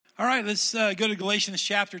All right, let's go to Galatians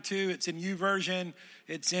chapter 2. It's in YouVersion.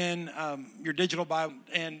 It's in your digital Bible.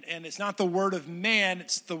 And it's not the word of man,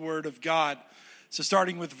 it's the word of God. So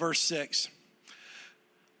starting with verse 6.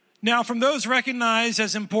 Now, from those recognized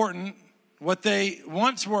as important, what they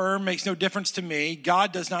once were makes no difference to me.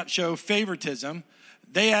 God does not show favoritism.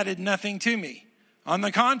 They added nothing to me. On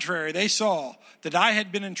the contrary, they saw that I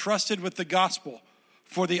had been entrusted with the gospel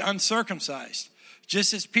for the uncircumcised,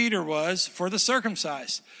 just as Peter was for the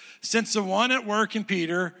circumcised. Since the one at work in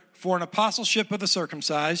Peter for an apostleship of the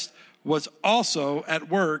circumcised was also at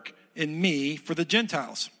work in me for the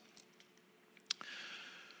Gentiles.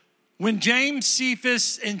 When James,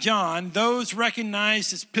 Cephas, and John, those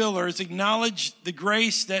recognized as pillars, acknowledged the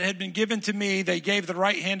grace that had been given to me, they gave the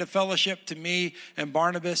right hand of fellowship to me and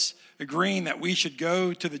Barnabas, agreeing that we should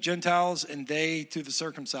go to the Gentiles and they to the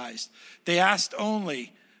circumcised. They asked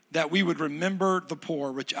only that we would remember the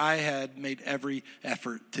poor, which I had made every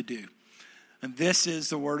effort to do. And this is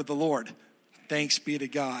the word of the Lord. Thanks be to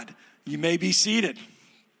God. You may be seated.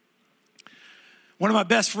 One of my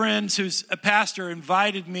best friends, who's a pastor,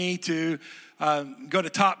 invited me to go to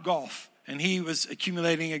Top Golf. And he was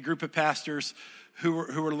accumulating a group of pastors who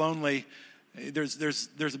were lonely. There's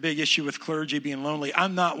a big issue with clergy being lonely.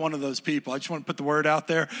 I'm not one of those people. I just want to put the word out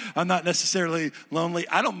there. I'm not necessarily lonely.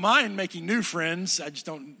 I don't mind making new friends. I just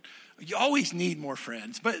don't. You always need more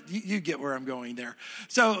friends, but you get where I'm going there.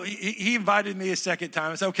 So he invited me a second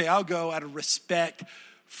time. I said, okay, I'll go out of respect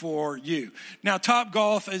for you. Now, Top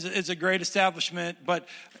Golf is a great establishment, but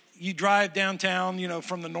you drive downtown,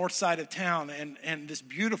 from the north side of town, and this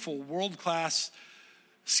beautiful world-class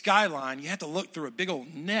skyline, you have to look through a big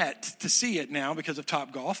old net to see it now because of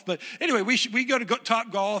Top Golf. But anyway, we go to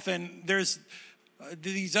Top Golf, and there's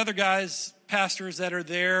these other guys, pastors that are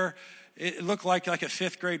there. It looked like a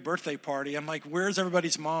fifth grade birthday party. I'm like, where's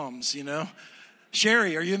everybody's moms,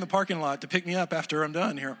 Sherry, are you in the parking lot to pick me up after I'm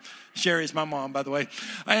done here? Sherry's my mom, by the way.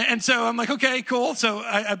 And so I'm like, okay, cool. So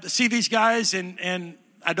I see these guys, and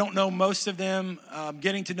I don't know most of them,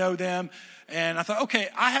 getting to know them. And I thought, okay,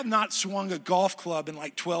 I have not swung a golf club in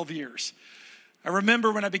like 12 years. I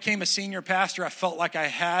remember when I became a senior pastor, I felt like I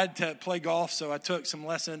had to play golf, so I took some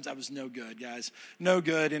lessons. I was no good, guys, no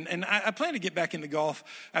good. And I plan to get back into golf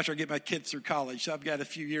after I get my kids through college, so I've got a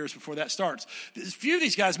few years before that starts. A few of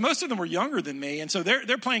these guys, most of them were younger than me, and so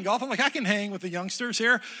they're playing golf. I'm like, I can hang with the youngsters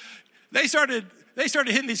here. They started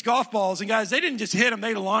hitting these golf balls, and guys, they didn't just hit them,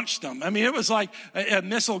 they launched them. I mean, it was like a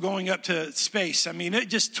missile going up to space. I mean, it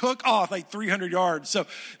just took off like 300 yards. So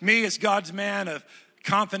me, as God's man of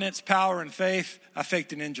confidence, power, and faith, I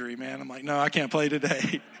faked an injury, man. I'm like, no, I can't play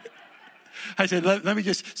today. I said, let me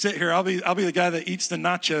just sit here. I'll be the guy that eats the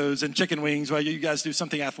nachos and chicken wings while you guys do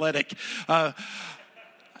something athletic.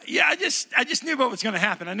 I just knew what was going to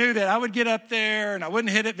happen. I knew that I would get up there and I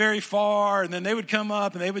wouldn't hit it very far. And then they would come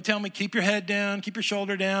up and they would tell me, keep your head down, keep your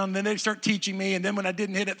shoulder down. And then they'd start teaching me. And then when I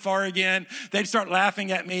didn't hit it far again, they'd start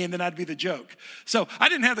laughing at me and then I'd be the joke. So I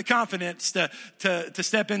didn't have the confidence to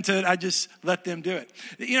step into it. I just let them do it.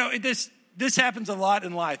 This happens a lot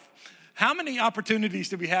in life. How many opportunities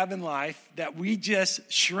do we have in life that we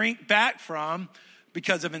just shrink back from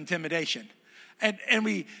because of intimidation? And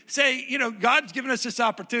we say, God's given us this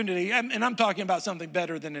opportunity, and I'm talking about something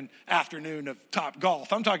better than an afternoon of Top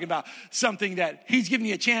Golf. I'm talking about something that he's given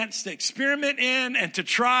you a chance to experiment in and to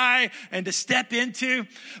try and to step into.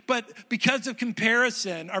 But because of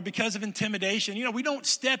comparison or because of intimidation, we don't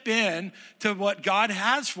step in to what God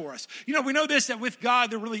has for us. We know this, that with God,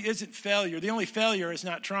 there really isn't failure. The only failure is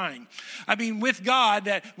not trying. I mean, with God,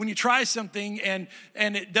 that when you try something and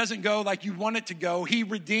it doesn't go like you want it to go, he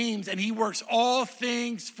redeems and he works all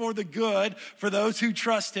things for the good, for those who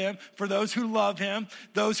trust him, for those who love him,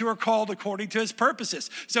 those who are called according to his purposes.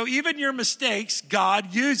 So even your mistakes,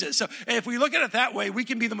 God uses. So if we look at it that way, we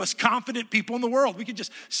can be the most confident people in the world. We can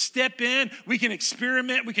just step in, we can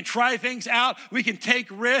experiment, we can try things out, we can take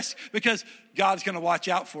risks because God's going to watch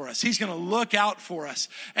out for us. He's going to look out for us.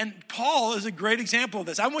 And Paul is a great example of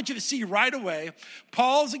this. I want you to see right away,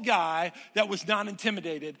 Paul's a guy that was not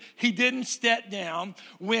intimidated. He didn't step down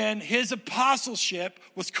when his apostleship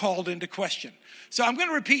was called into question. So I'm going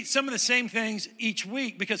to repeat some of the same things each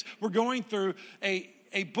week because we're going through a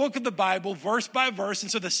book of the Bible, verse by verse.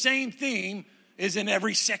 And so the same theme is in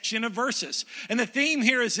every section of verses. And the theme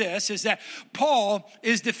here is this, is that Paul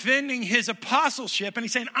is defending his apostleship and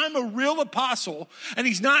he's saying, I'm a real apostle. And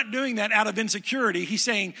he's not doing that out of insecurity. He's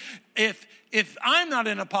saying, if if I'm not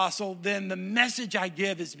an apostle, then the message I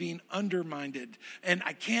give is being undermined, and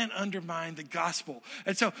I can't undermine the gospel.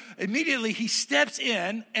 And so immediately he steps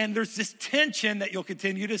in, and there's this tension that you'll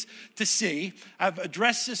continue to see. I've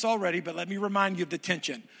addressed this already, but let me remind you of the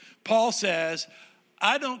tension. Paul says,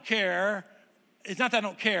 I don't care. It's not that I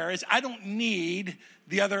don't care. It's I don't need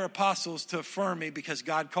the other apostles to affirm me because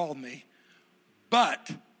God called me,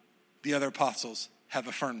 but the other apostles have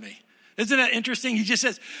affirmed me. Isn't that interesting? He just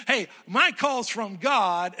says, hey, my call's from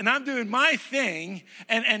God, and I'm doing my thing,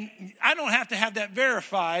 and I don't have to have that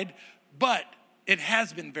verified, but it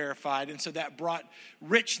has been verified. And so that brought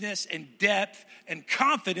richness and depth and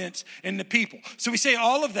confidence in the people. So we say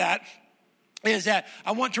all of that is that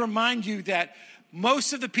I want to remind you that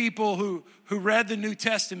most of the people who read the New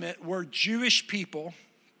Testament were Jewish people,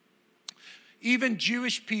 even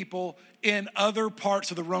Jewish people in other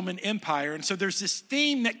parts of the Roman Empire. And so there's this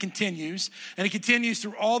theme that continues, and it continues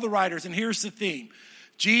through all the writers. And here's the theme.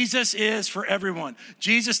 Jesus is for everyone.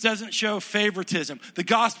 Jesus doesn't show favoritism. The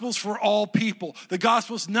gospel's for all people. The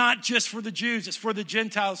gospel's not just for the Jews, it's for the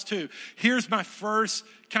Gentiles too. Here's my first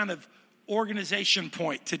kind of organization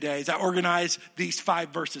point today as I organize these 5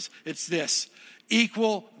 verses. It's this: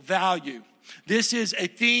 equal value. This is a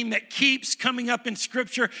theme that keeps coming up in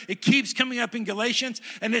Scripture. It keeps coming up in Galatians.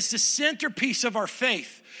 And it's the centerpiece of our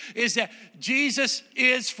faith, is that Jesus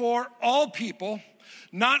is for all people,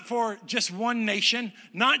 not for just one nation,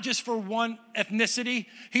 not just for one ethnicity.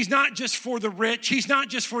 He's not just for the rich. He's not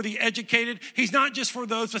just for the educated. He's not just for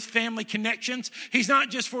those with family connections. He's not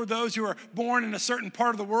just for those who are born in a certain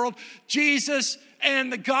part of the world. Jesus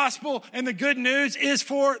and the gospel and the good news is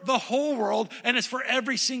for the whole world, and it's for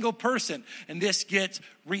every single person. And this gets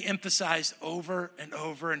reemphasized over and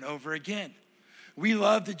over and over again. We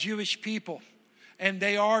love the Jewish people, and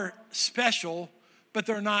they are special, but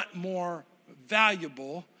they're not more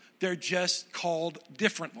valuable. They're just called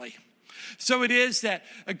differently. So it is that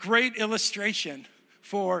a great illustration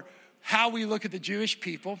for how we look at the Jewish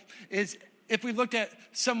people is if we looked at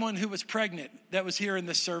someone who was pregnant that was here in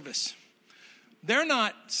this service. They're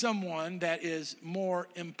not someone that is more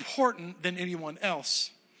important than anyone else,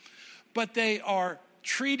 but they are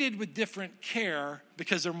treated with different care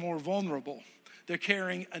because they're more vulnerable. They're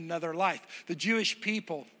carrying another life. The Jewish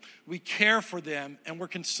people, we care for them, and we're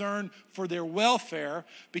concerned for their welfare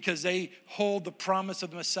because they hold the promise of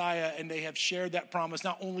the Messiah, and they have shared that promise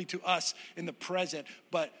not only to us in the present,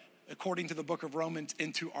 but according to the book of Romans,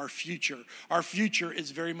 into our future. Our future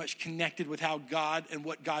is very much connected with how God and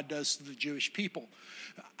what God does to the Jewish people.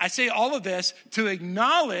 I say all of this to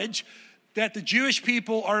acknowledge that the Jewish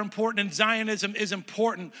people are important and Zionism is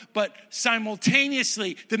important, but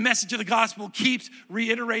simultaneously, the message of the gospel keeps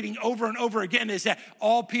reiterating over and over again is that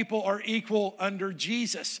all people are equal under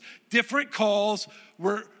Jesus. Different calls,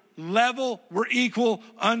 we're equal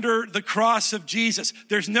under the cross of Jesus.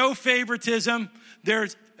 There's no favoritism,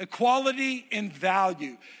 there's equality in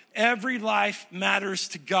value. Every life matters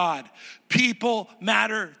to God. People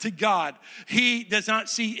matter to God. He does not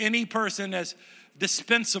see any person as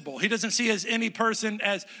dispensable. He doesn't see any person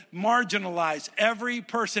as marginalized. Every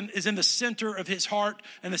person is in the center of his heart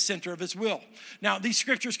and the center of his will. Now, these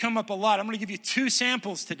scriptures come up a lot. I'm going to give you 2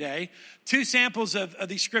 samples today, 2 samples of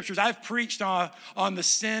these scriptures. I've preached on the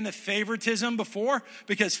sin of favoritism before,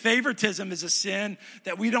 because favoritism is a sin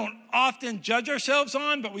that we don't often judge ourselves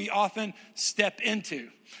on, but we often step into.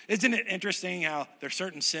 Isn't it interesting how there's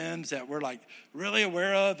certain sins that we're like really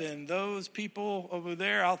aware of, and those people over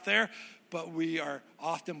there, out there, but we are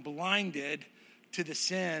often blinded to the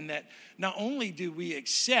sin that not only do we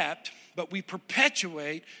accept, but we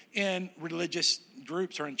perpetuate in religious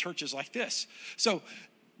groups or in churches like this. So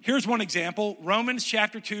here's one example, Romans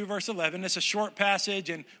chapter 2, verse 11. It's a short passage,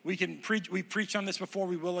 and we've preached on this before,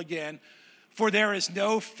 we will again. For there is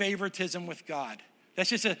no favoritism with God. That's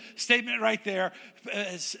just a statement right there,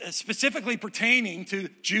 specifically pertaining to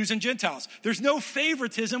Jews and Gentiles. There's no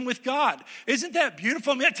favoritism with God. Isn't that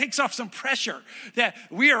beautiful? I mean, that takes off some pressure that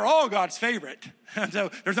we are all God's favorite. So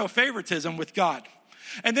there's no favoritism with God.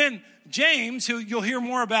 And then James, who you'll hear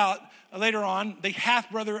more about later on, the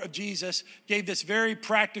half-brother of Jesus, gave this very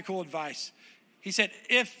practical advice. He said,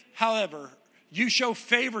 if, however, you show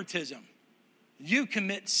favoritism, you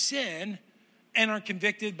commit sin and are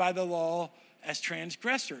convicted by the law as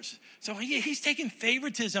transgressors. So he's taking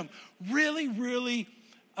favoritism really, really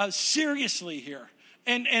seriously here.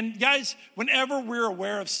 And guys, whenever we're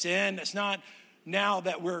aware of sin, it's not now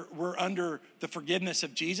that we're under the forgiveness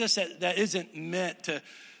of Jesus. That isn't meant to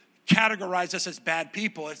categorize us as bad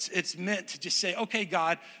people. It's meant to just say, okay,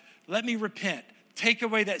 God, let me repent. take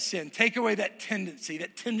away that sin, take away that tendency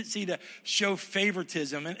to show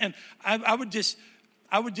favoritism. And I would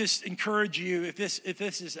just encourage you, if this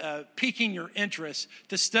is piquing your interest,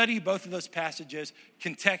 to study both of those passages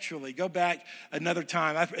contextually. Go back another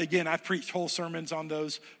time. I've preached whole sermons on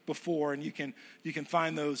those before, and you can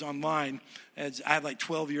find those online. As I have like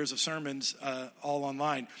 12 years of sermons all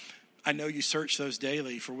online. I know you search those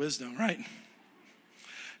daily for wisdom, right?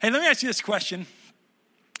 Hey, let me ask you this question.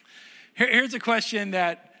 Here's a question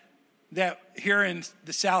that here in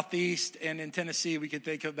the Southeast and in Tennessee we could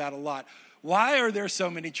think about a lot. Why are there so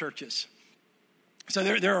many churches? So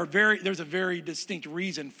there's a very distinct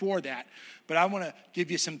reason for that, but I want to give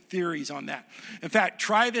you some theories on that. In fact,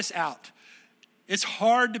 try this out. It's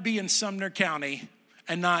hard to be in Sumner County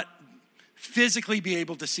and not physically be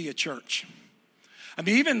able to see a church. I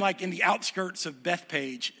mean, even like in the outskirts of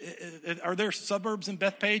Bethpage, are there suburbs in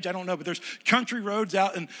Bethpage? I don't know, but there's country roads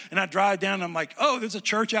out, and I drive down, and I'm like, oh, there's a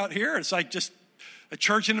church out here. It's like just a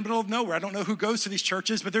church in the middle of nowhere. I don't know who goes to these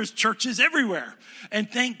churches, but there's churches everywhere. And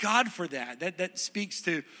thank God for that. That speaks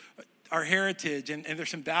to our heritage, and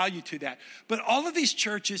there's some value to that. But all of these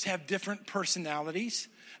churches have different personalities,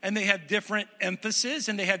 and they have different emphasis,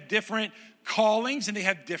 and they have different callings, and they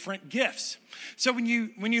have different gifts. So when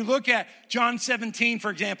you look at John 17, for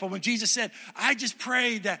example, when Jesus said, I just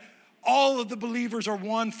pray that all of the believers are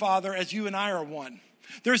one, Father, as you and I are one.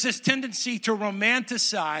 There's this tendency to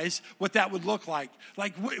romanticize what that would look like.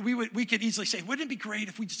 Like we could easily say, wouldn't it be great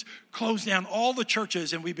if we just closed down all the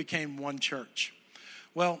churches and we became one church?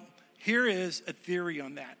 Well, here is a theory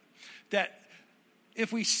on that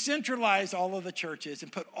if we centralize all of the churches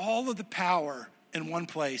and put all of the power in one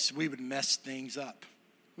place, we would mess things up.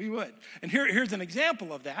 We would. And here's an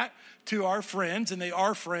example of that to our friends, and they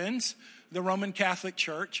are friends, the Roman Catholic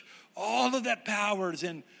Church. All of that power is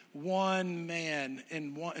in one man,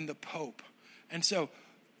 in the Pope. And so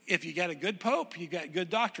if you got a good Pope, you got good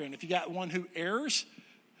doctrine. If you got one who errs,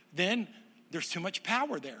 then there's too much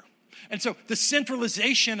power there. And so the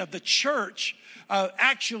centralization of the church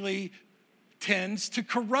actually tends to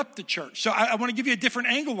corrupt the church. So I want to give you a different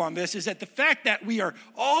angle on this, is that the fact that we are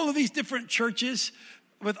all of these different churches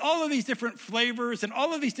with all of these different flavors and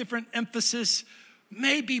all of these different emphasis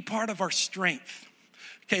may be part of our strength.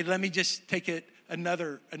 Okay, let me just take it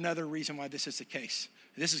another reason why this is the case.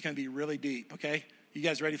 This is going to be really deep, okay? You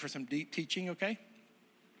guys ready for some deep teaching, okay?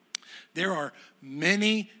 There are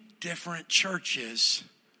many different churches,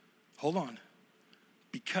 hold on,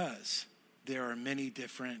 because there are many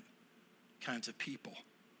different kinds of people.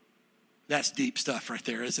 That's deep stuff right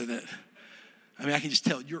there, isn't it? I mean, I can just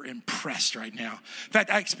tell you're impressed right now. In fact,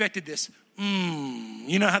 I expected this.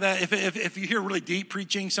 You know how that, if you hear really deep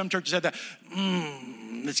preaching, some churches have that,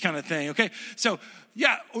 this kind of thing, okay? So,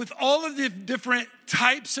 yeah, with all of the different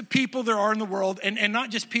types of people there are in the world, and not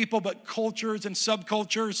just people, but cultures and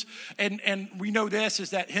subcultures, and we know this,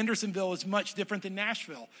 is that Hendersonville is much different than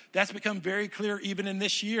Nashville. That's become very clear even in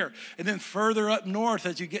this year. And then further up north,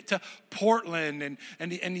 as you get to Portland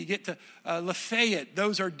and you get to Lafayette,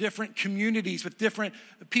 those are different communities with different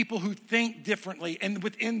people who think differently. And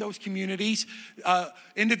within those communities,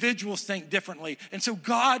 individuals think differently. And so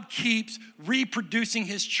God keeps reproducing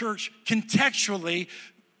his church contextually,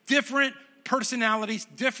 different personalities,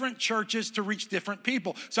 different churches to reach different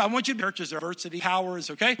people. So I want you to churches, diversity, powers,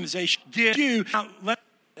 okay? Get you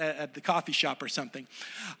at the coffee shop or something.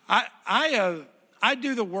 I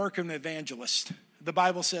do the work of an evangelist. The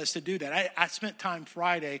Bible says to do that. I spent time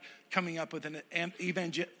Friday coming up with an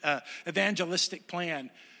evangelistic plan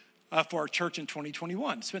for our church in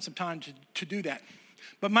 2021. Spent some time to do that.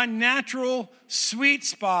 But my natural sweet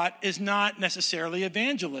spot is not necessarily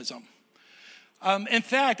evangelism. In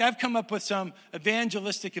fact, I've come up with some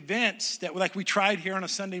evangelistic events that, like we tried here on a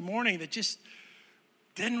Sunday morning, that just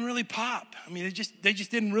didn't really pop. I mean, they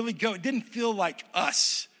just didn't really go. It didn't feel like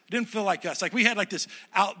us. It didn't feel like us. Like we had like this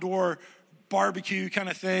outdoor barbecue kind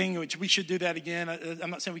of thing, which we should do that again. I'm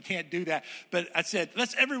not saying we can't do that, but I said,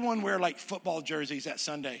 let's everyone wear like football jerseys that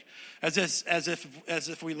Sunday, as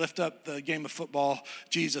if we lift up the game of football,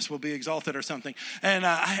 Jesus will be exalted or something. And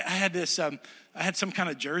I had this, I had some kind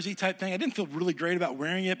of jersey type thing. I didn't feel really great about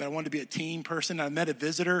wearing it, but I wanted to be a team person. I met a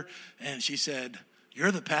visitor, and she said,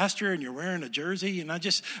 "You're the pastor, and you're wearing a jersey," and it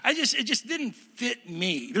just didn't fit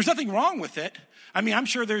me. There's nothing wrong with it. I mean, I'm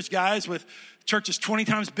sure there's guys with churches 20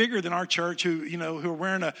 times bigger than our church who are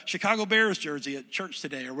wearing a Chicago Bears jersey at church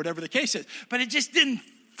today or whatever the case is. But it just didn't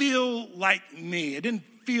feel like me. It didn't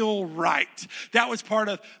feel right. That was part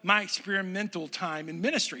of my experimental time in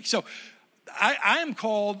ministry. So I am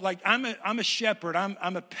called, like I'm a shepherd,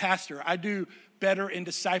 I'm a pastor. I do better in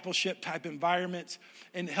discipleship type environments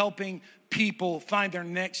and helping people find their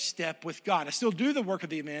next step with God. I still do the work of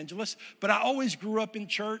the evangelist, but I always grew up in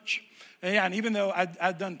church. And even though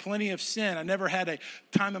I've done plenty of sin, I never had a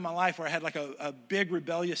time in my life where I had like a big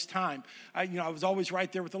rebellious time. I was always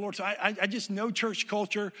right there with the Lord. So I just know church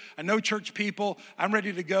culture. I know church people. I'm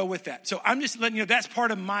ready to go with that. So I'm just letting you know that's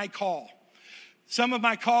part of my call. Some of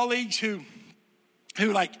my colleagues who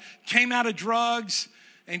like came out of drugs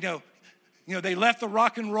and they left the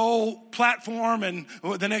rock and roll platform, and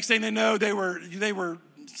the next thing they know, they were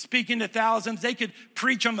speaking to thousands. They could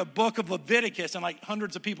preach on the book of Leviticus and like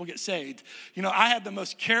hundreds of people get saved. I had the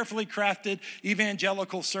most carefully crafted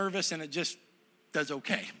evangelical service, and it just does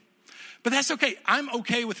okay. But that's okay. I'm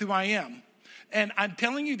okay with who I am. And I'm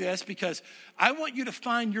telling you this because I want you to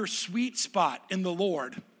find your sweet spot in the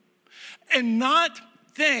Lord and not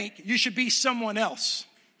think you should be someone else.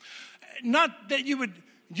 Not that you would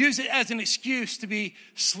use it as an excuse to be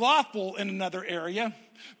slothful in another area,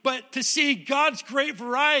 but to see God's great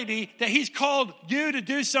variety, that he's called you to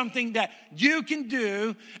do something that you can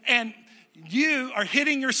do, and you are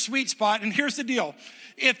hitting your sweet spot. And here's the deal.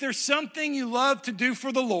 If there's something you love to do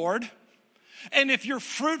for the Lord, and if you're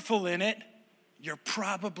fruitful in it, you're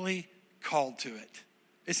probably called to it.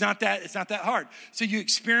 It's not that hard. So you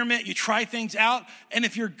experiment, you try things out, and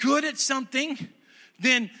if you're good at something,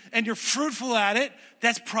 and you're fruitful at it,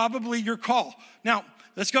 that's probably your call. Now,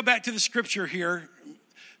 let's go back to the scripture here.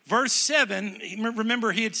 Verse 7,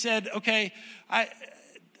 remember he had said, okay, I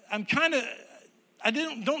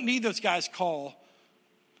don't need those guys' call.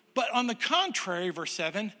 But on the contrary, verse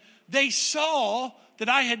 7, they saw that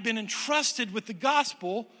I had been entrusted with the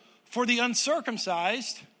gospel for the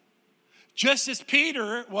uncircumcised, just as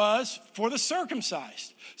Peter was for the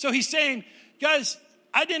circumcised. So he's saying, guys,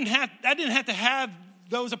 I didn't have to have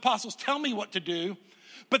those apostles tell me what to do,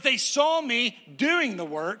 but they saw me doing the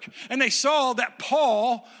work, and they saw that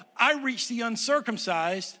Paul, I reached the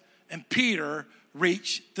uncircumcised, and Peter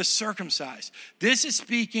reached the circumcised. This is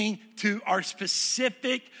speaking to our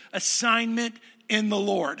specific assignment in the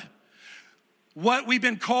Lord. What we've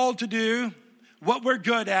been called to do, what we're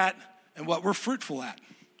good at, and what we're fruitful at.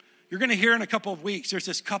 You're going to hear in a couple of weeks, there's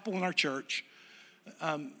this couple in our church.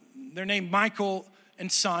 They're named Michael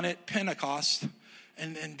and Sonnet Pentecost.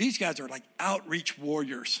 And these guys are like outreach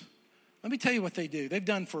warriors. Let me tell you what they do. They've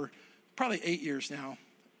done for probably 8 years now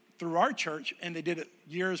through our church, and they did it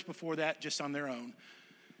years before that just on their own.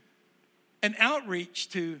 An outreach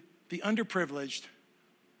to the underprivileged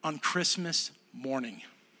on Christmas morning.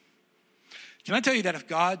 Can I tell you that if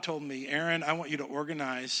God told me, Aaron, I want you to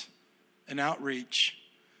organize an outreach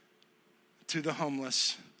to the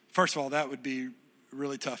homeless, first of all, that would be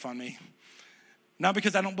really tough on me. Not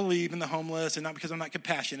because I don't believe in the homeless and not because I'm not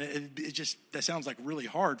compassionate. That sounds like really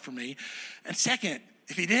hard for me. And second,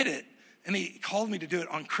 if he did it and he called me to do it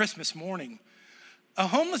on Christmas morning, a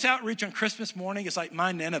homeless outreach on Christmas morning is like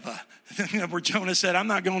my Nineveh, where Jonah said, I'm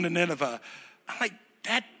not going to Nineveh. I'm like,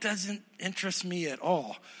 that doesn't interest me at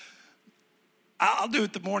all. I'll do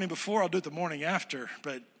it the morning before, I'll do it the morning after,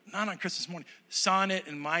 but not on Christmas morning. Sonnet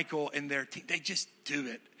and Michael and their team, they just do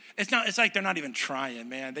it. It's like they're not even trying,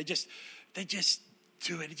 man. They just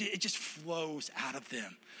do it. It just flows out of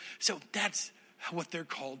them. So that's what they're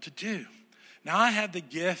called to do. Now I have the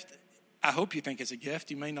gift. I hope you think it's a gift.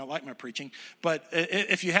 You may not like my preaching, but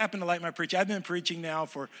if you happen to like my preaching, I've been preaching now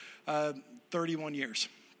for 31 years.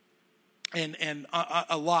 And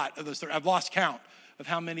a lot of those, I've lost count of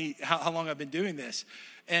how long I've been doing this.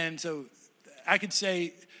 And so I could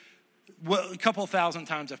say, a couple thousand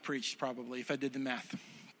times I've preached probably, if I did the math.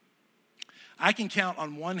 I can count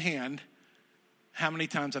on one hand how many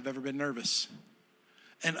times I've ever been nervous.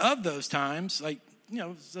 And of those times,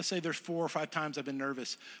 let's say there's 4 or 5 times I've been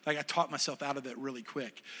nervous. Like I taught myself out of it really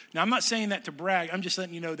quick. Now I'm not saying that to brag. I'm just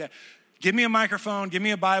letting you know that give me a microphone, give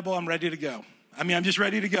me a Bible, I'm ready to go. I'm just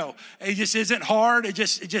ready to go. It just isn't hard. It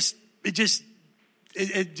just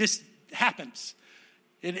happens.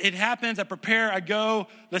 It happens. I prepare. I go.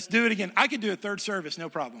 Let's do it again. I could do a third service. No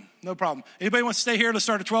problem. Anybody wants to stay here? Let's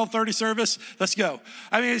start a 12:30 service. Let's go.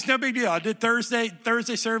 It's no big deal. I did Thursday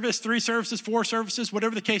service, 3 services, 4 services,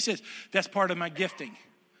 whatever the case is. That's part of my gifting.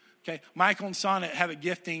 Okay. Michael and Sonnet have a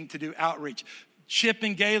gifting to do outreach. Chip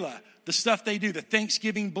and Gala, the stuff they do, the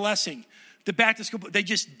Thanksgiving blessing, the back to school, they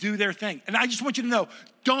just do their thing. And I just want you to know,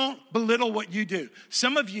 don't belittle what you do.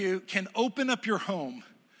 Some of you can open up your home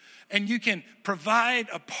and you can provide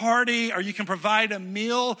a party or you can provide a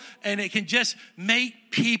meal and it can just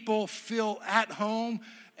make people feel at home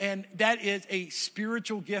And that is a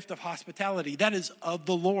spiritual gift of hospitality. That is of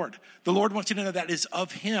the Lord. The Lord wants you to know that is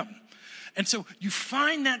of him. And so you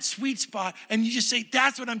find that sweet spot and you just say,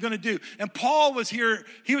 that's what I'm going to do. And Paul was here.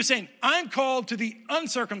 He was saying, I'm called to the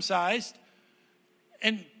uncircumcised.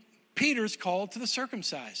 And Peter's called to the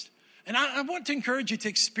circumcised. And I want to encourage you to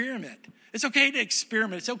experiment. It's okay to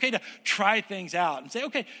experiment. It's okay to try things out and say,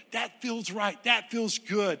 okay, that feels right. That feels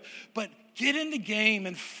good. But get in the game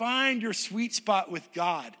and find your sweet spot with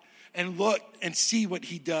God and look and see what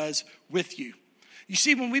he does with you. You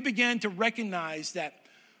see, when we begin to recognize that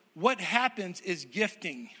what happens is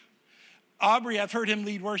gifting. Aubrey, I've heard him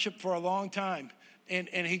lead worship for a long time, and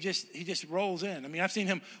he just rolls in. I mean, I've seen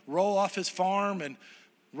him roll off his farm and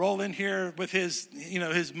roll in here with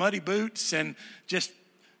his muddy boots and just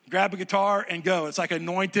grab a guitar and go. It's like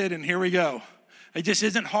anointed, and here we go. It just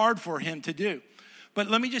isn't hard for him to do. But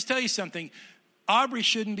let me just tell you something. Aubrey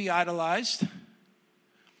shouldn't be idolized.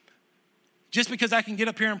 Just because I can get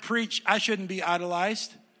up here and preach, I shouldn't be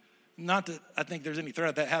idolized. Not that I think there's any threat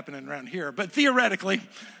of that happening around here, but theoretically.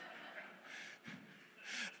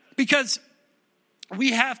 Because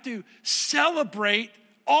we have to celebrate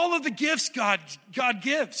all of the gifts God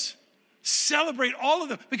gives. Celebrate all of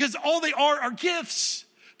them, because all they are gifts.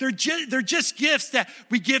 They're just gifts that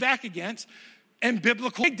we give back against. And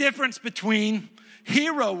biblical big difference between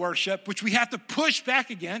hero worship, which we have to push back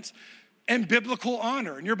against, and biblical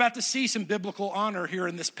honor. And you're about to see some biblical honor here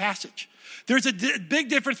in this passage. There's a big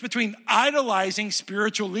difference between idolizing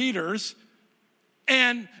spiritual leaders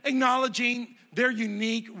and acknowledging their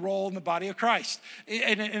unique role in the body of Christ.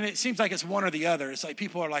 And it seems like it's one or the other. It's like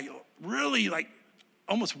people are like really like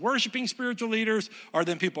almost worshiping spiritual leaders, or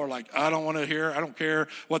then people are like, I don't want to hear, I don't care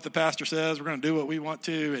what the pastor says. We're going to do what we want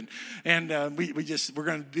to, and we're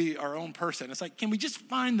going to be our own person. It's like, can we just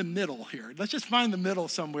find the middle here? Let's just find the middle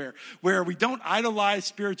somewhere where we don't idolize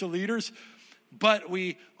spiritual leaders, but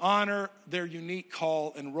we honor their unique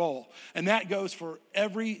call and role. And that goes for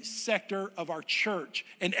every sector of our church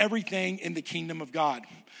and everything in the kingdom of God.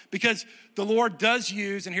 Because the Lord does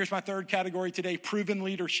use, and here's my third category today, proven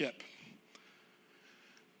leadership.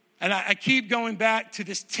 And I keep going back to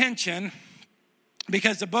this tension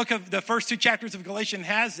because the first two chapters of Galatians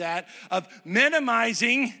has that of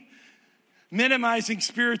minimizing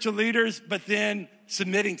spiritual leaders, but then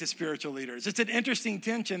submitting to spiritual leaders. It's an interesting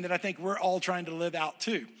tension that I think we're all trying to live out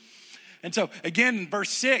too. And so again, in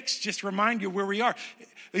verse 6, just remind you where we are.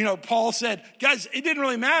 You know, Paul said, guys, it didn't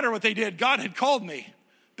really matter what they did. God had called me.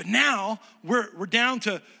 But now we're down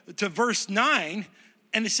to verse 9,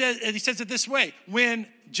 and he says it this way. When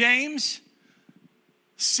James,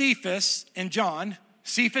 Cephas, and John,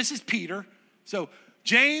 Cephas is Peter. So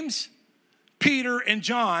James, Peter, and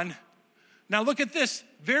John. Now look at this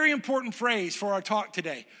very important phrase for our talk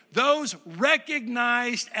today. Those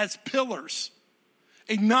recognized as pillars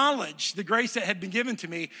acknowledged the grace that had been given to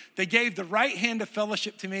me. They gave the right hand of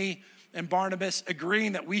fellowship to me and Barnabas,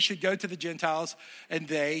 agreeing that we should go to the Gentiles and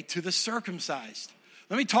they to the circumcised.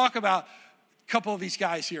 Let me talk about couple of these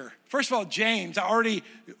guys here. First of all, James, I already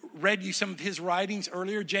read you some of his writings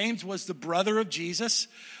earlier. James was the brother of Jesus,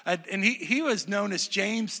 and he was known as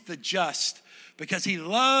James the Just because he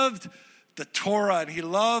loved the Torah and he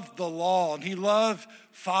loved the law and he loved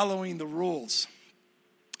following the rules.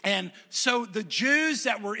 And so the Jews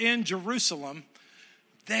that were in Jerusalem,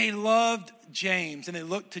 they loved James and they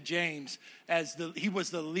looked to James as he was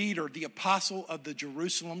the leader, the apostle of the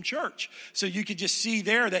Jerusalem church. So you could just see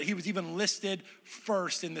there that he was even listed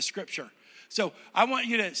first in the scripture. So I want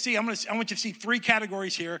you to see, I want you to see three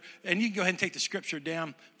categories here, and you can go ahead and take the scripture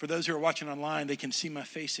down. For those who are watching online, they can see my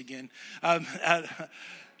face again.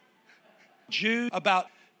 Jew about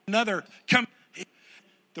another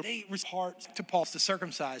the heart to Paul to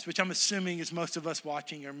circumcise, which I'm assuming is most of us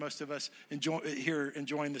watching or most of us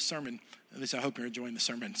enjoying the sermon. At least I hope you're enjoying the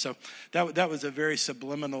sermon. So that was a very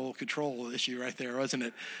subliminal control issue right there, wasn't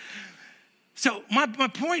it? So my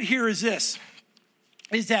point here is this,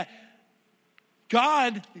 is that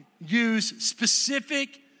God used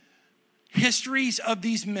specific histories of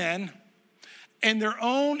these men and their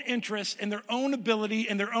own interests and their own ability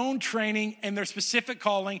and their own training and their specific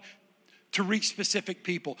calling to reach specific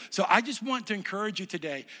people. So I just want to encourage you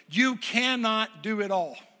today. You cannot do it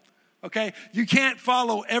all, okay? You can't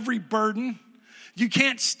follow every burden. You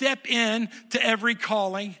can't step in to every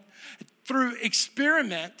calling. Through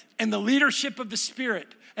experiment and the leadership of the Spirit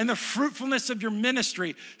and the fruitfulness of your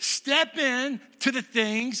ministry, step in to the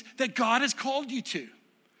things that God has called you to.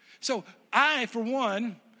 So I, for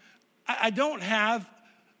one, I don't have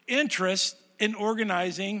interest in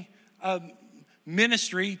organizing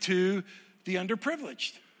ministry to the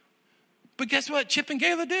underprivileged. But guess what? Chip and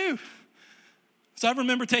Gayla do. So I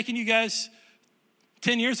remember taking you guys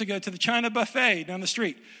 10 years ago to the China buffet down the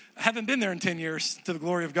street. I haven't been there in 10 years, to the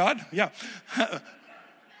glory of God. Yeah.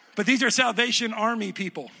 But these are Salvation Army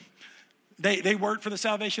people. They work for the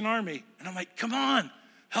Salvation Army. And I'm like, come on,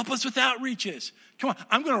 help us with outreaches. Come on,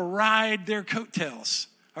 I'm going to ride their coattails.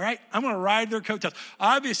 All right? I'm going to ride their coattails.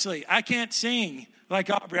 Obviously, I can't sing like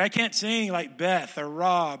Aubrey. I can't sing like Beth or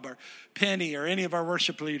Rob or Penny or any of our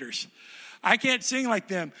worship leaders. I can't sing like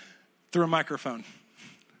them through a microphone.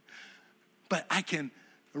 But I can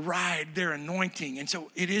ride their anointing. And so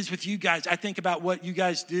it is with you guys. I think about what you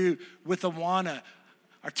guys do with Awana,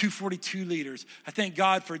 our 242 leaders. I thank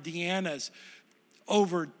God for Deanna's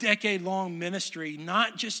over decade-long ministry,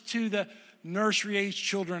 not just to the nursery age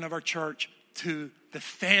children of our church, to the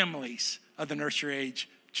families of the nursery age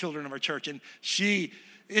children of our church. And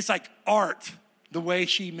it's like art, the way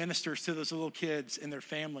she ministers to those little kids and their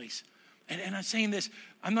families. And I'm saying this,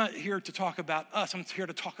 I'm not here to talk about us. I'm here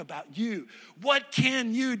to talk about you. What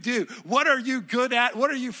can you do? What are you good at?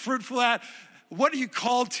 What are you fruitful at? What are you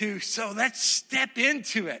called to? So let's step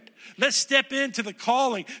into it. Let's step into the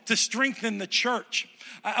calling to strengthen the church.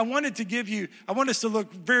 I want us to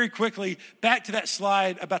look very quickly back to that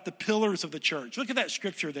slide about the pillars of the church. Look at that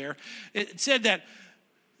scripture there. It said that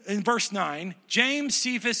in verse 9, James,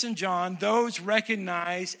 Cephas, and John, those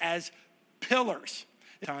recognized as pillars.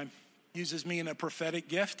 Time uses me in a prophetic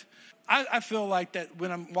gift. I feel like that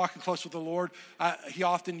when I'm walking close with the Lord, he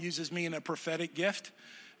often uses me in a prophetic gift.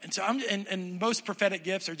 And so and most prophetic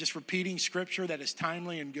gifts are just repeating scripture that is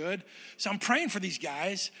timely and good. So I'm praying for these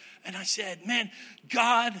guys. And I said, man,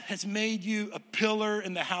 God has made you a pillar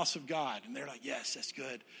in the house of God. And they're like, yes, that's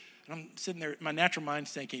good. And I'm sitting there, my natural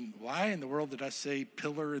mind's thinking, why in the world did I say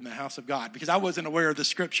pillar in the house of God? Because I wasn't aware of the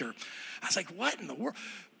scripture. I was like, what in the world?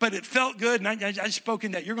 But it felt good. And I spoke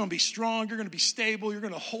in that you're going to be strong. You're going to be stable. You're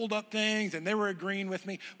going to hold up things. And they were agreeing with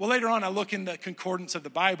me. Well, later on, I look in the concordance of the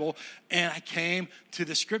Bible and I came to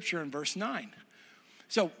the scripture in verse 9.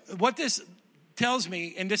 So what this tells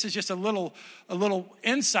me, and this is just a little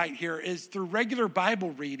insight here, is through regular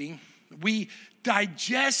Bible reading, we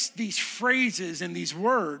digest these phrases and these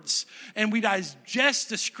words, and we digest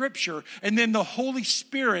the scripture, and then the Holy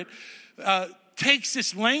Spirit takes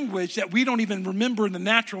this language that we don't even remember in the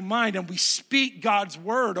natural mind, and we speak God's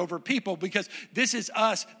word over people, because this is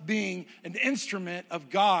us being an instrument of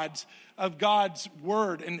God's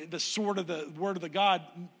word, and the sword of the word of the God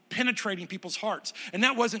penetrating people's hearts. And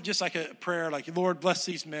that wasn't just like a prayer like, Lord, bless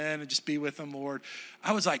these men and just be with them, Lord.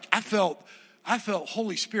 I was like, I felt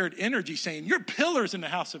Holy Spirit energy saying, you're pillars in the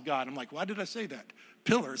house of God. I'm like, why did I say that?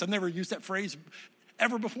 Pillars. I've never used that phrase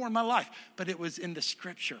ever before in my life, but it was in the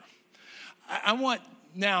scripture. I want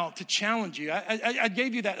now to challenge you. I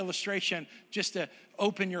gave you that illustration just to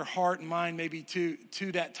open your heart and mind maybe to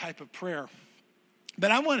that type of prayer.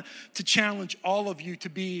 But I want to challenge all of you to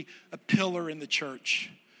be a pillar in the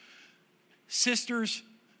church. Sisters,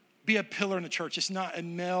 be a pillar in the church. It's not a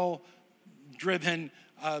male-driven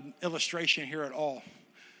illustration here at all.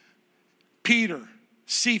 Peter,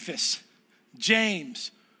 Cephas,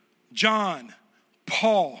 James, John,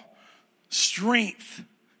 Paul, strength,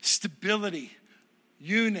 stability,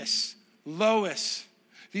 Eunice, Lois.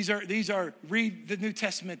 These are read the New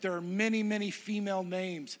Testament. There are many, many female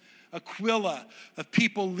names. Aquila, of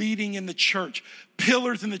people leading in the church,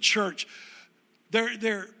 pillars in the church.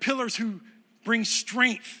 They're pillars who bring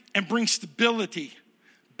strength and bring stability.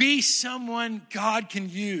 Be someone God can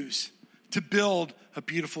use to build a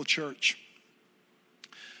beautiful church.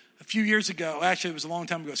 A few years ago, actually it was a long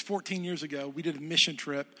time ago, it was 14 years ago, we did a mission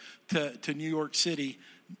trip to New York City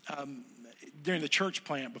during the church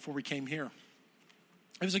plant before we came here.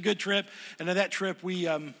 It was a good trip, and on that trip we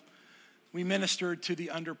ministered to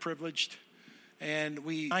the underprivileged. And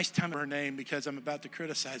nice time her name, because I'm about to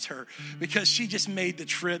criticize her, because she just made the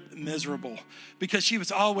trip miserable. Because she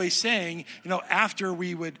was always saying, after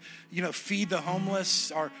we would, feed the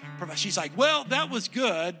homeless, or she's like, well, that was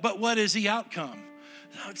good, but what is the outcome?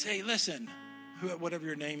 And I would say, listen, whatever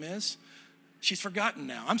your name is, she's forgotten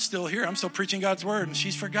now. I'm still here. I'm still preaching God's word, and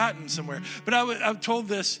she's forgotten somewhere. But I told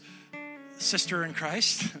this sister in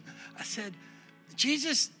Christ, I said,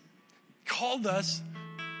 Jesus called us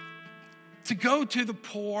to go to the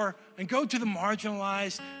poor and go to the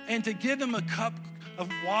marginalized and to give them a cup of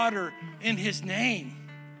water in his name.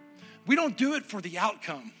 We don't do it for the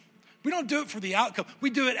outcome. We don't do it for the outcome. We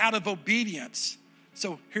do it out of obedience.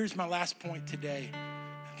 So here's my last point today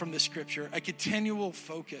from the scripture, a continual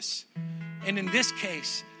focus. And in this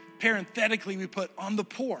case, parenthetically, we put on the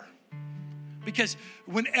poor. Because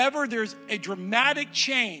whenever there's a dramatic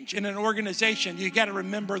change in an organization, you got to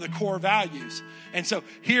remember the core values. And so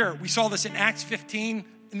here, we saw this in Acts 15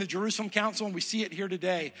 in the Jerusalem Council, and we see it here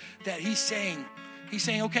today, that he's saying,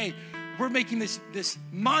 okay, we're making this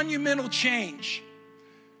monumental change.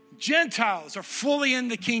 Gentiles are fully in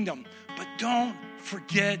the kingdom, but don't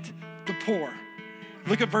forget the poor.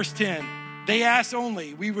 Look at verse 10. They asked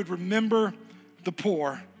only we would remember the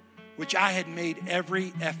poor, which I had made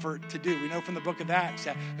every effort to do. We know from the book of Acts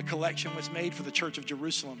that a collection was made for the church of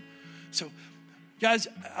Jerusalem. So, guys,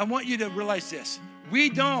 I want you to realize this. We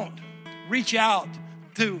don't reach out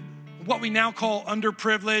to what we now call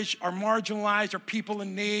underprivileged or marginalized or people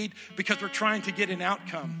in need because we're trying to get an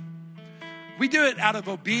outcome. We do it out of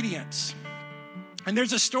obedience. And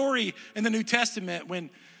there's a story in the New Testament when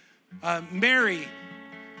Mary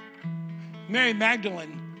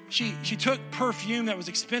Magdalene, she took perfume that was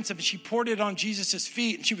expensive and she poured it on Jesus'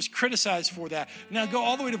 feet, and she was criticized for that. Now go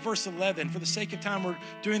all the way to verse 11. For the sake of time, we're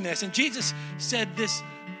doing this. And Jesus said this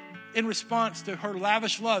in response to her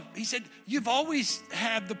lavish love. He said, you've always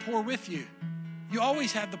had the poor with you. You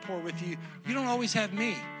always have the poor with you. You don't always have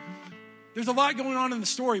me. There's a lot going on in the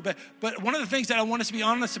story, but one of the things that I want us to be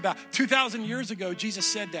honest about, 2,000 years ago, Jesus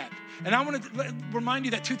said that. And I want to remind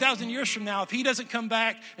you that 2,000 years from now, if he doesn't come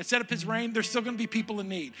back and set up his reign, there's still going to be people in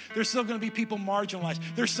need. There's still going to be people marginalized.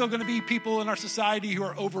 There's still going to be people in our society who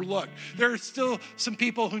are overlooked. There are still some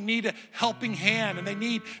people who need a helping hand and they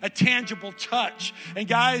need a tangible touch. And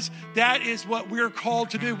guys, that is what we're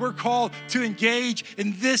called to do. We're called to engage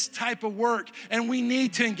in this type of work, and we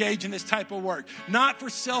need to engage in this type of work, not for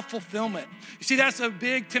self-fulfillment. You see, that's a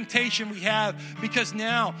big temptation we have, because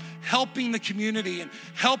now helping the community and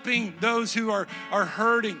helping those who are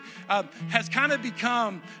hurting has kind of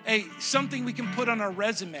become something we can put on our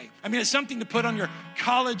resume. I mean, it's something to put on your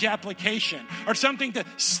college application or something to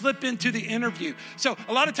slip into the interview. So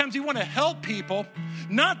a lot of times we want to help people,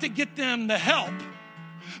 not to get them the help,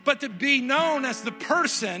 but to be known as the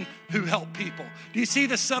person who helped people. Do you see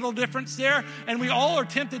the subtle difference there? And we all are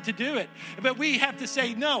tempted to do it. But we have to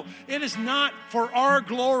say, no, it is not for our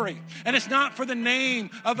glory. And it's not for the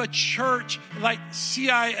name of a church like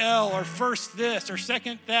CIL or First This or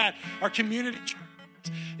Second That or Community Church.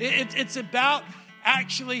 It's about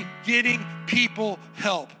actually getting people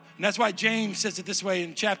help. And that's why James says it this way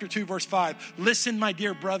in chapter 2, verse 5. Listen, my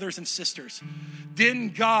dear brothers and sisters.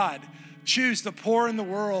 Didn't God choose the poor in the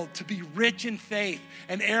world to be rich in faith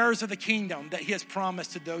and heirs of the kingdom that he has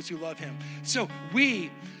promised to those who love him? So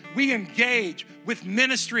we engage with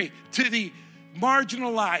ministry to the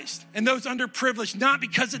marginalized and those underprivileged, not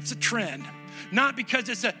because it's a trend, not because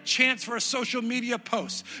it's a chance for a social media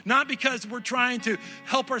post, not because we're trying to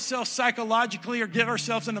help ourselves psychologically or give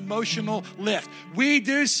ourselves an emotional lift. We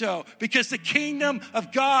do so because the kingdom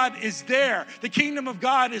of God is there. The kingdom of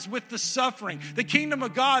God is with the suffering. The kingdom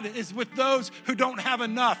of God is with those who don't have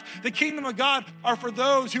enough. The kingdom of God are for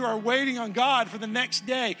those who are waiting on God for the next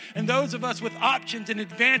day. And those of us with options and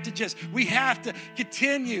advantages, we have to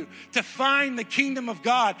continue to find the kingdom of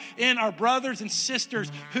God in our brothers and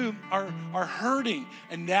sisters who are hurting.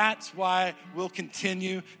 And that's why we'll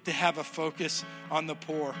continue to have a focus on the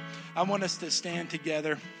poor. I want us to stand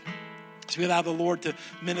together as we allow the Lord to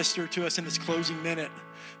minister to us in this closing minute,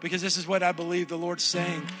 because this is what I believe the Lord's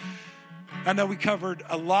saying. I know we covered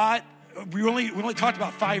a lot. We only talked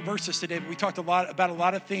about 5 verses today, but we talked about a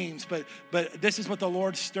lot of themes. But this is what the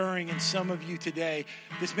Lord's stirring in some of you today.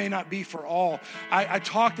 This may not be for all. I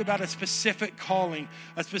talked about a specific calling,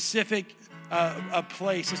 a specific a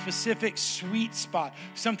place, a specific sweet spot,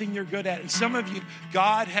 something you're good at. And some of you,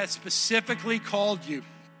 God has specifically called you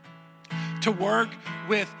to work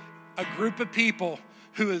with a group of people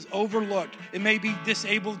who is overlooked. It may be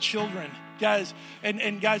disabled children. Guys,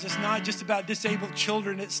 and guys, it's not just about disabled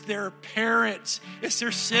children. It's their parents. It's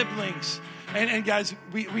their siblings. And guys,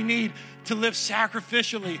 we need to live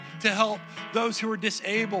sacrificially to help those who are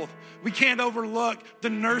disabled. We can't overlook the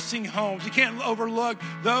nursing homes. We can't overlook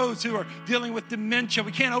those who are dealing with dementia.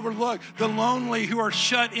 We can't overlook the lonely who are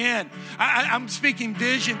shut in. I'm speaking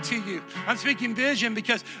vision to you. I'm speaking vision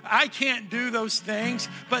because I can't do those things,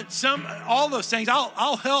 but all those things,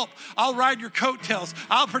 I'll help. I'll ride your coattails.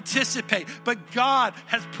 I'll participate. But God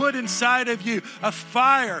has put inside of you a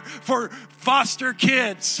fire for foster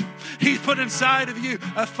kids. He's put inside of you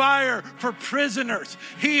a fire for prisoners.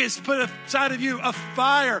 He has put inside of you a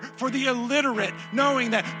fire for the illiterate,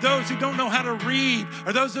 knowing that those who don't know how to read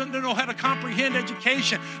or those who don't know how to comprehend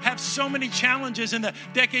education have so many challenges in the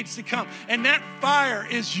decades to come. And that fire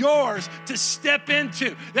is yours to step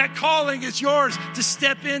into. That calling is yours to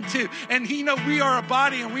step into. And he knows we are a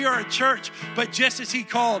body and we are a church. But just as he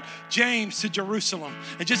called James to Jerusalem,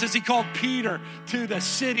 and just as he called Peter to the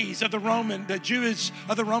cities of the Jews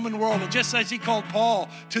of the Roman world, and just as he called Paul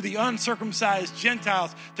to the uncircumcised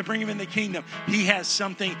Gentiles to bring him in the kingdom, he has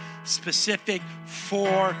something specific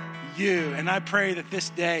for you. And I pray that this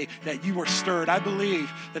day that you are stirred. I believe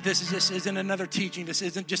that this isn't another teaching. This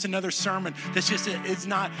isn't just another sermon. This just is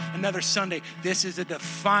not another Sunday. This is a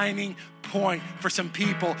defining point for some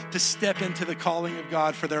people to step into the calling of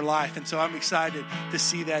God for their life. And so I'm excited to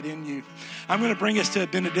see that in you. I'm going to bring us to a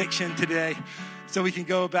benediction today so we can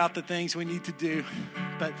go about the things we need to do.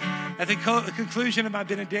 But at the conclusion of my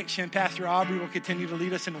benediction, Pastor Aubrey will continue to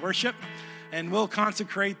lead us in worship. And we'll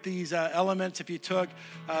consecrate these elements. If you took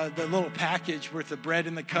the little package with the bread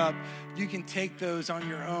and the cup, you can take those on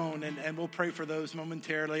your own, and we'll pray for those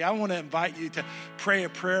momentarily. I want to invite you to pray a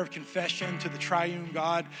prayer of confession to the triune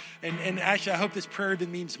God. And actually, I hope this prayer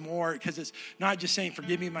even means more, because it's not just saying,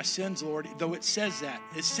 forgive me my sins, Lord, though it says that.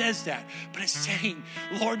 It says that. But it's saying,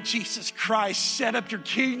 Lord Jesus Christ, set up your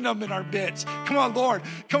kingdom in our midst. Come on, Lord.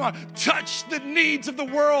 Come on. Touch the needs of the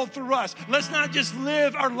world through us. Let's not just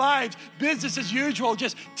live our lives business as usual,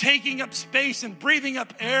 just taking up space and breathing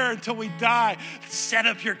up air until we die. Set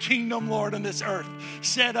up your kingdom, Lord, on this earth.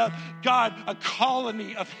 Set up, God, a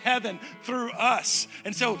colony of heaven through us.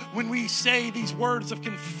 And so when we say these words of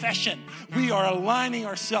confession, we are aligning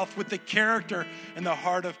ourselves with the character and the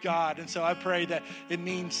heart of God. And so I pray that it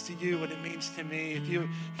means to you what it means to me. If you'd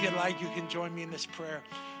like, you can join me in this prayer.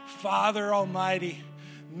 Father Almighty,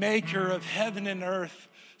 maker of heaven and earth,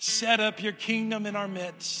 set up your kingdom in our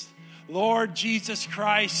midst. Lord Jesus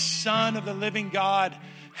Christ, Son of the living God,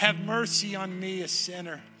 have mercy on me, a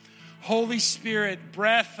sinner. Holy Spirit,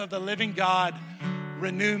 breath of the living God,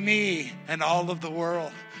 renew me and all of the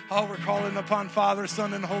world. Oh, we're calling upon Father,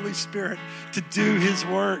 Son, and Holy Spirit to do his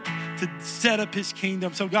work, to set up his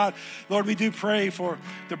kingdom. So God, Lord, we do pray for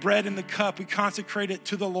the bread and the cup. We consecrate it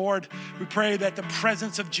to the Lord. We pray that the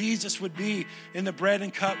presence of Jesus would be in the bread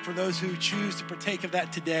and cup for those who choose to partake of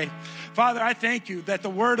that today. Father, I thank you that the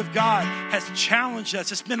word of God has challenged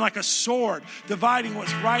us. It's been like a sword dividing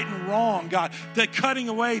what's right and wrong, God, the cutting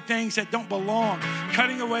away things that don't belong,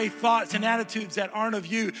 cutting away thoughts and attitudes that aren't of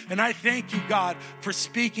you. And I thank you, God, for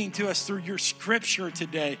speaking to us through your scripture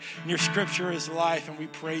today. And your scripture is life, and we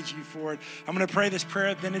praise you for it. I'm going to pray this prayer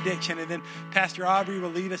of benediction, and then Pastor Aubrey will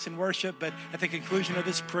lead us in worship. But at the conclusion of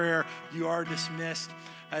this prayer, you are dismissed.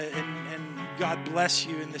 And God bless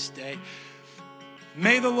you in this day.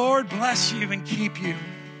 May the Lord bless you and keep you.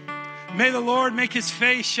 May the Lord make his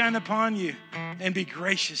face shine upon you and be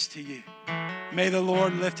gracious to you. May the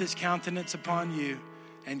Lord lift his countenance upon you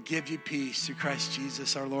and give you peace through Christ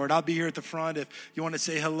Jesus our Lord. I'll be here at the front if you want to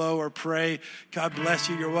say hello or pray. God bless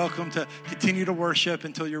you. You're welcome to continue to worship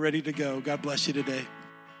until you're ready to go. God bless you today.